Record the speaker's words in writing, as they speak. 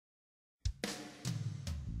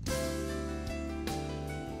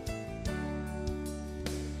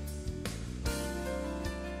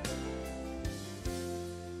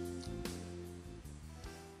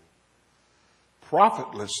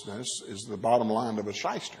Profitlessness is the bottom line of a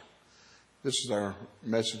shyster. This is our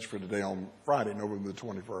message for today on Friday, November the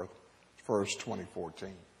 21st,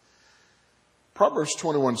 2014. Proverbs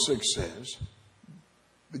 21:6 says,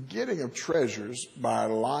 "The getting of treasures by a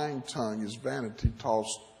lying tongue is vanity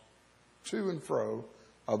tossed to and fro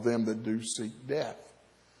of them that do seek death.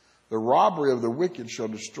 The robbery of the wicked shall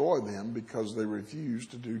destroy them because they refuse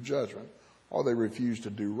to do judgment or they refuse to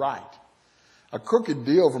do right." A crooked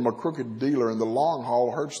deal from a crooked dealer in the long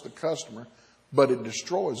haul hurts the customer, but it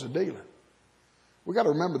destroys the dealer. We got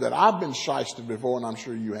to remember that. I've been shysted before, and I'm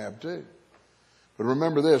sure you have too. But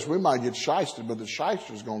remember this, we might get shysted, but the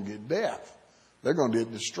shyster's going to get death. They're going to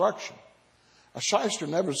get destruction. A shyster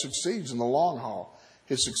never succeeds in the long haul.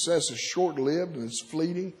 His success is short-lived and it's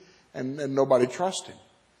fleeting, and nobody trusts him.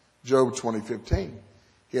 Job 20:15.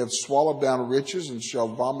 "He hath swallowed down riches and shall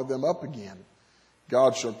vomit them up again.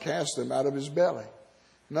 God shall cast them out of his belly."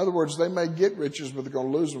 In other words, they may get riches, but they're going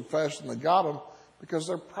to lose them faster than they got them because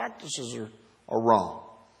their practices are wrong.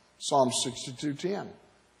 Psalm 62:10.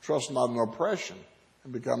 "Trust not in oppression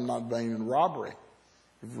and become not vain in robbery.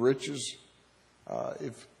 If riches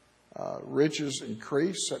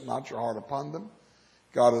increase, set not your heart upon them.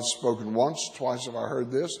 God hath spoken once, twice have I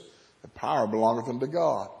heard this, the power belongeth unto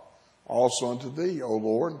God. Also unto thee, O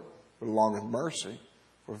Lord, belongeth mercy.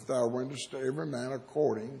 For if thou rendest to every man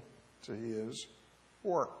according to his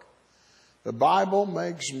work." The Bible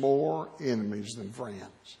makes more enemies than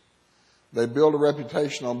friends. They build a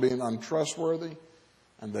reputation on being untrustworthy,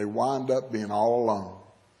 and they wind up being all alone.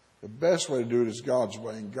 The best way to do it is God's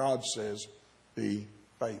way, and God says, be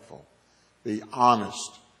faithful. Be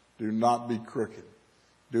honest. Do not be crooked.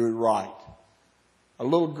 Do it right. A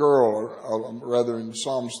little girl, or rather in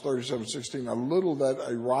Psalms 37:16, "A little that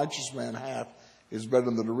a righteous man hath is better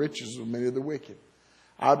than the riches of many of the wicked.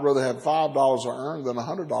 I'd rather have $5 I earned than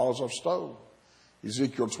 $100 I've stolen."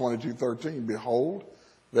 Ezekiel 22:13, "Behold,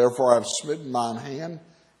 therefore I have smitten mine hand,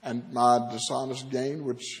 and my dishonest gain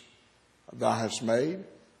which thou hast made,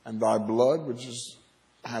 and thy blood which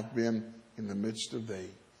hath been in the midst of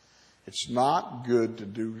thee." It's not good to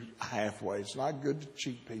do halfway. It's not good to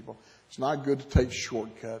cheat people. It's not good to take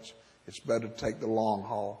shortcuts. It's better to take the long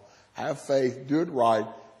haul. Have faith, do it right,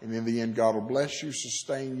 and in the end, God will bless you,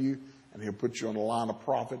 sustain you, and he'll put you on the line of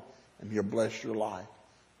profit, and he'll bless your life.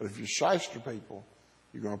 But if you shyster people,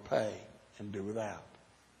 you're going to pay and do without.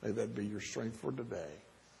 May that be your strength for today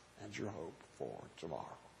and your hope for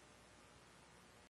tomorrow.